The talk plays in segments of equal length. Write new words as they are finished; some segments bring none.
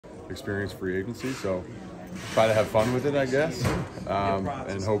experience free agency. So try to have fun with it, I guess,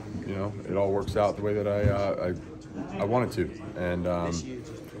 and hope it all works out the way that I want it to. And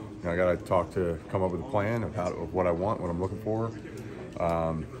I got to come up with a plan of what I want, what I'm looking for.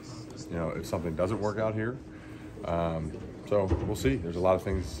 If something doesn't work out here, so we'll see. There's a lot of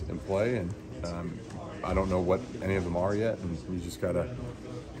things in play, and I don't know what any of them are yet, and you just gotta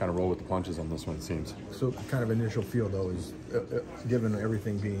kind of roll with the punches on this one, it seems. So kind of initial feel, though, is given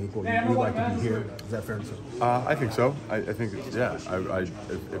everything being equal, you'd like to be here. Is that fair to say? I think so. I think, yeah,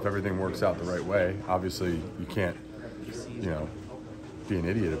 if everything works out the right way, obviously you can't, be an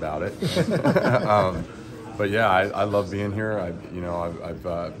idiot about it. But yeah, I love being here.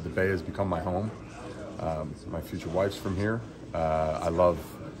 The Bay has become my home. My future wife's from here. I love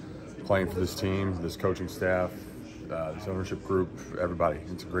playing for this team, this coaching staff, this ownership group, everybody.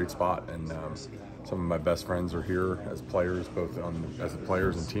 It's a great spot, and some of my best friends are here as players, both as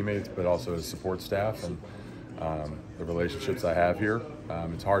players and teammates, but also as support staff. And the relationships I have here,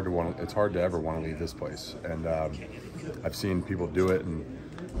 it's hard to ever want to leave this place. And I've seen people do it and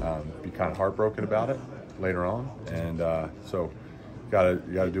be kind of heartbroken about it later on, and so you got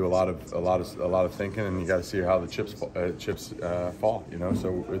to do a lot of thinking, and you got to see how the chips fall.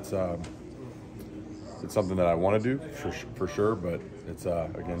 So it's something that I want to do for sure, but it's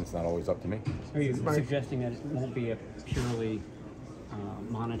not always up to me. Are you suggesting that it won't be a purely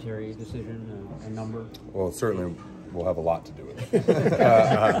monetary decision, a number? Well, it certainly will have a lot to do with it.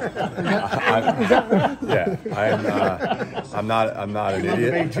 I'm not an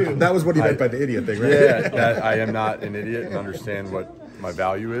idiot. That was what he meant by the idiot thing, right? Yeah, I am not an idiot and understand what my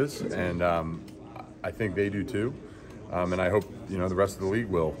value is, and I think they do too. And I hope the rest of the league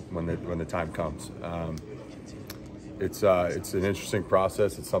will when the time comes. It's an interesting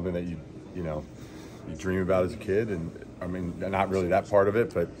process. It's something that you dream about as a kid, and I mean, not really that part of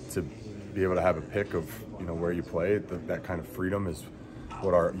it, but to be able to have a pick of where you play, that kind of freedom is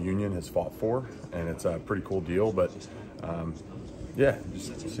what our union has fought for, and it's a pretty cool deal. But yeah,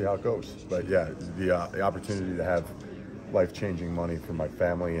 just see how it goes. But yeah, the opportunity to have life-changing money for my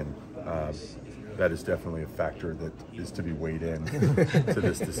family, and that is definitely a factor that is to be weighed in to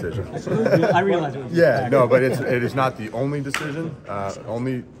this decision. I realize it was but it is not the only decision.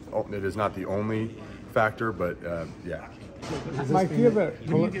 It is not the only factor, but yeah. Mike, do you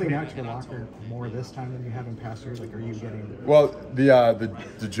getting out to the locker more this time than you have in past years? Like, are you getting? Well,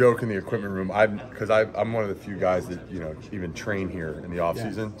 the joke in the equipment room, because I'm one of the few guys that even train here in the off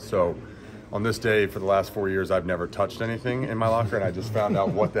season. So on this day for the last 4 years, I've never touched anything in my locker, and I just found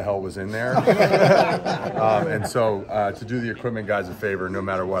out what the hell was in there. And so to do the equipment guys a favor, no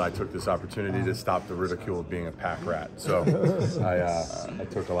matter what, I took this opportunity to stop the ridicule of being a pack rat. So I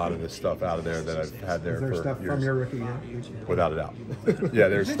took a lot of this stuff out of there that I've had there for stuff years. From your rookie year? Without a doubt. Yeah,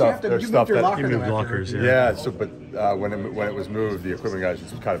 there's stuff that you moved lockers. Yeah. So, but when it was moved, the equipment guys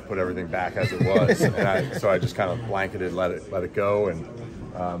just kind of put everything back as it was, and so I just kind of blanketed, let it go, and.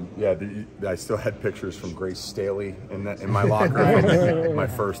 I still had pictures from Grace Staley in my locker, my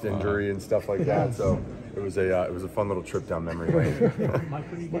first injury and stuff like that. So it was a fun little trip down memory lane.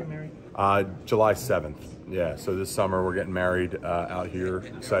 Mike, when are you getting married? July 7th. Yeah. So this summer we're getting married out here.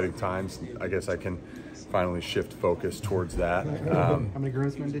 Exciting times. I guess I can finally shift focus towards that. How many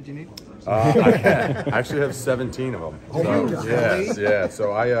groomsmen did you need? I actually have 17 of them. So,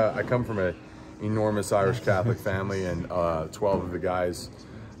 So I come from a enormous Irish Catholic family, and 12 of the guys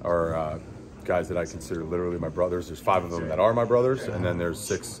are guys that I consider literally my brothers. There's 5 of them that are my brothers, and then there's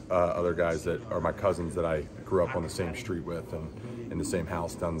 6 other guys that are my cousins that I grew up on the same street with and in the same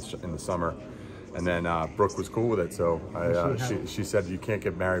house down in the summer. And then Brooke was cool with it, so she said you can't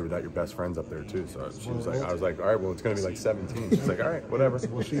get married without your best friends up there too. So she was like, I was like, all right, well it's going to be like 17. She's like, all right, whatever.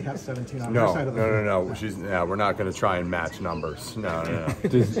 Will she have 17 on her side of the No. We're not going to try and match numbers. No.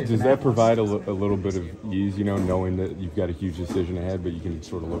 Does that provide a little bit of ease, knowing that you've got a huge decision ahead, but you can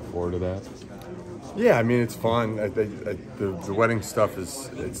sort of look forward to that? Yeah, I mean it's fun. The wedding stuff it's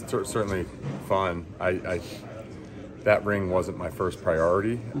certainly fun. That ring wasn't my first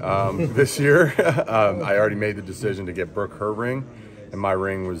priority this year. I already made the decision to get Brooke her ring, and my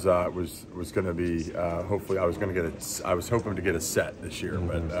ring was going to be hopefully I was hoping to get a set this year,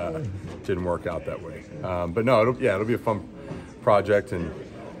 but didn't work out that way. But no, it'll be a fun project, and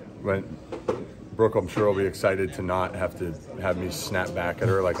when Brooke, I'm sure, will be excited to not have to have me snap back at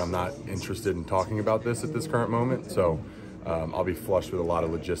her like I'm not interested in talking about this at this current moment. So. I'll be flushed with a lot of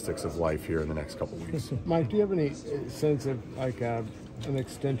logistics of life here in the next couple of weeks. Mike, do you have any sense of like an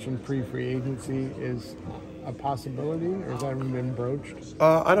extension pre-free agency is a possibility, or has that been broached?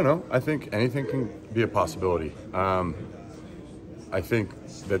 I don't know. I think anything can be a possibility. I think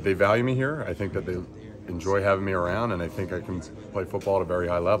that they value me here. I think that they enjoy having me around, and I think I can play football at a very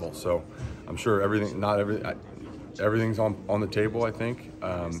high level. So I'm sure everything's on the table. I think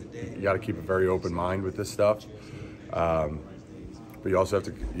you got to keep a very open mind with this stuff. But you also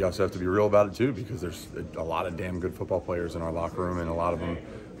have to be real about it too, because there's a lot of damn good football players in our locker room, and a lot of them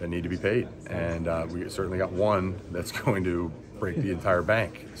that need to be paid. And we certainly got one that's going to break the entire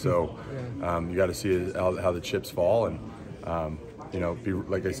bank. So you got to see how the chips fall, and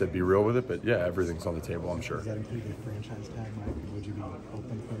like I said, be real with it. But yeah, everything's on the table, I'm sure. Is that include a franchise tag, Mike? Would you be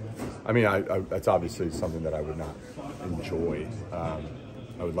open for that? I mean, that's obviously something that I would not enjoy.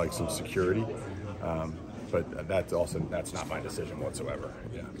 I would like some security. But that's not my decision whatsoever.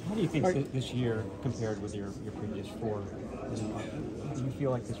 Yeah. How do you think this year compared with your previous 4? Do you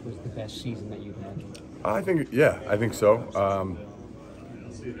feel like this was the best season that you've had? I think so.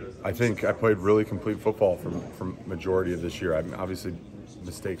 I think I played really complete football from majority of this year. I mean, obviously,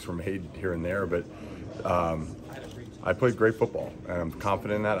 mistakes were made here and there, but I played great football, and I'm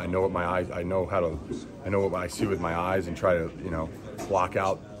confident in that. I know what I see with my eyes, and try to block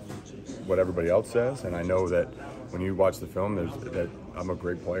out what everybody else says. And I know that when you watch the film, that I'm a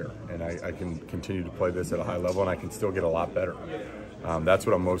great player, and I can continue to play this at a high level, and I can still get a lot better. That's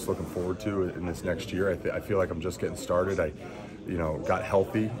what I'm most looking forward to in this next year. I feel like I'm just getting started. I got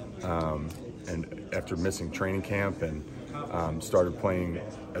healthy, and after missing training camp, and started playing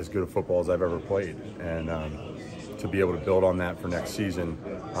as good a football as I've ever played. And to be able to build on that for next season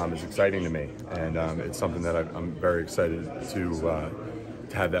is exciting to me, and it's something that I'm very excited to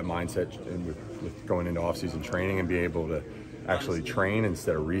have that mindset with going into off-season training, and be able to actually train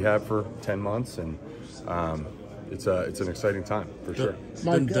instead of rehab for 10 months. And it's an exciting time for sure.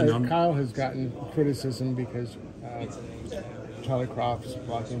 Mike, Kyle has gotten criticism because Charlie Croft's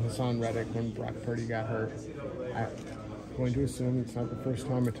blocking Hassan Reddick when Brock Purdy got hurt. I'm going to assume it's not the first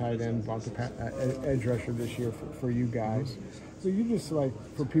time a tight end blocked an edge rusher this year for you guys. So you just,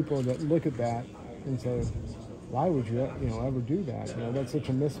 for people that look at that and say, why would you ever do that? That's such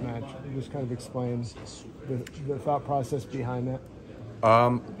a mismatch. You just kind of explain the thought process behind that.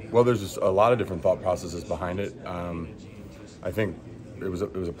 Well, there's just a lot of different thought processes behind it. I think it was a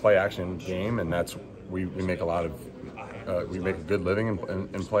play action game, and we make a lot of we make a good living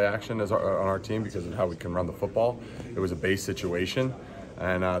in play action on our team because of how we can run the football. It was a base situation,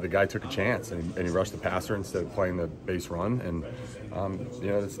 and the guy took a chance, and he rushed the passer instead of playing the base run. And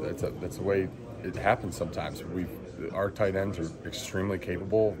that's the way it happens sometimes. Our tight ends are extremely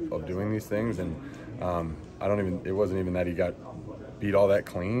capable of doing these things, and it wasn't even that he got beat all that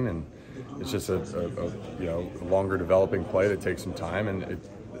clean, and it's just a longer developing play that takes some time, and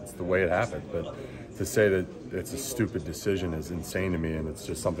it's the way it happened. But to say that it's a stupid decision is insane to me, and it's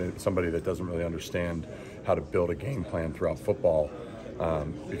just somebody that doesn't really understand how to build a game plan throughout football,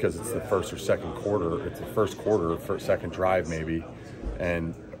 because it's the first or second quarter, it's the first quarter, second drive maybe,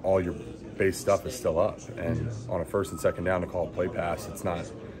 and all your base stuff is still up. And on a first and second down to call a play pass, it's not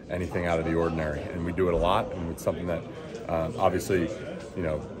anything out of the ordinary, and we do it a lot, and it's something that obviously,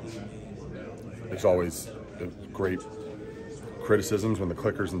 there's always great criticisms when the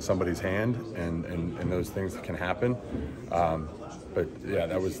clicker's in somebody's hand, and those things can happen. But yeah,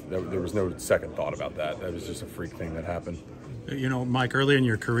 there was no second thought about that. That was just a freak thing that happened. Mike, early in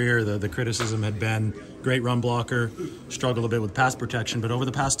your career, the criticism had been great run blocker, struggled a bit with pass protection, but over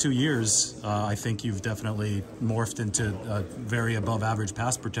the past 2 years, I think you've definitely morphed into a very above average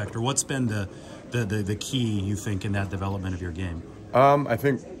pass protector. What's been the key, you think, in that development of your game? I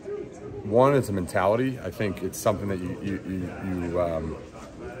think one is a mentality. I think it's something that you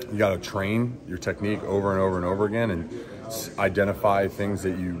got to train your technique over and over and over again, and identify things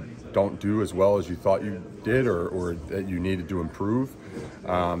that you don't do as well as you thought you did, or that you needed to improve.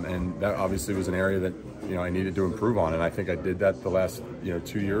 And that obviously was an area that I needed to improve on, and I think I did that the last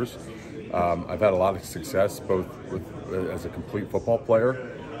 2 years. I've had a lot of success both as a complete football player.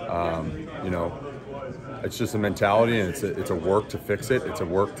 It's just a mentality, and it's a work to fix it. It's a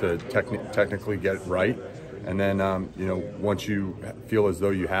work to technically get it right. And then once you feel as though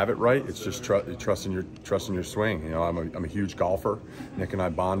you have it right, it's just trusting your swing. I'm a huge golfer. Nick and I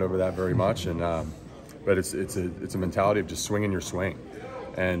bond over that very much, and but it's a mentality of just swinging your swing.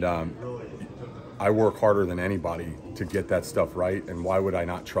 And I work harder than anybody to get that stuff right, and why would I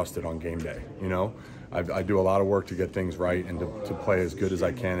not trust it on game day? I do a lot of work to get things right, and to play as good as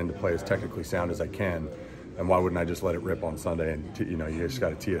I can, and to play as technically sound as I can. And why wouldn't I just let it rip on Sunday? And you just got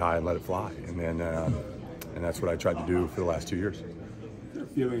to tee it high and let it fly. And then and that's what I tried to do for the last 2 years. Is there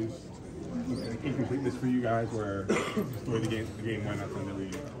feelings incompleteness for you guys, where the way the game went on Sunday,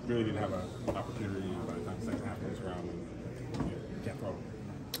 we really didn't have an opportunity by the time the second half was around, and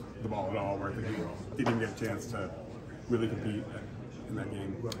the ball at all, where he didn't even get a chance to really compete in that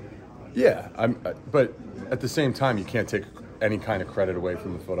game. Yeah, but at the same time, you can't take any kind of credit away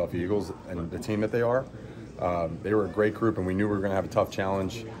from the Philadelphia Eagles and the team that they are. They were a great group, and we knew we were going to have a tough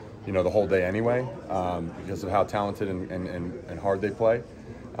challenge, you know, the whole day anyway, because of how talented and hard they play.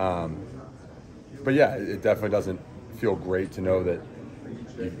 But yeah, it definitely doesn't feel great to know that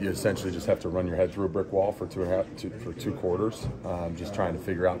you essentially just have to run your head through a brick wall for two quarters, just trying to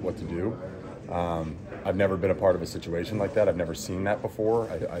figure out what to do. I've never been a part of a situation like that. I've never seen that before.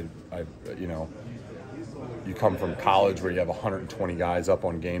 You know, you come from college where you have 120 guys up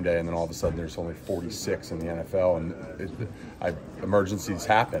on game day, and then all of a sudden there's only 46 in the NFL, and emergencies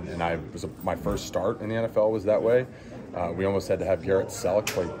happen. And my first start in the NFL was that way. We almost had to have Garrett Selleck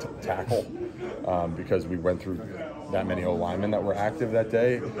play tackle because we went through that many O-linemen that were active that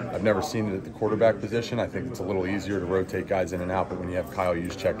day. I've never seen it at the quarterback position. I think it's a little easier to rotate guys in and out, but when you have Kyle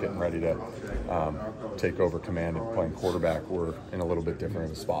Juszczyk getting ready to take over command and playing quarterback, we're in a little bit different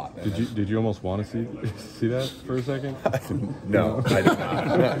of a spot. Did you almost want to see that for a second? No, I did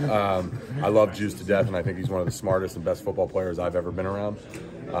not. I love Juice to death, and I think he's one of the smartest and best football players I've ever been around.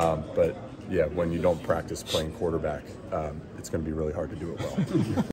 But yeah, when you don't practice playing quarterback, it's going to be really hard to do it well.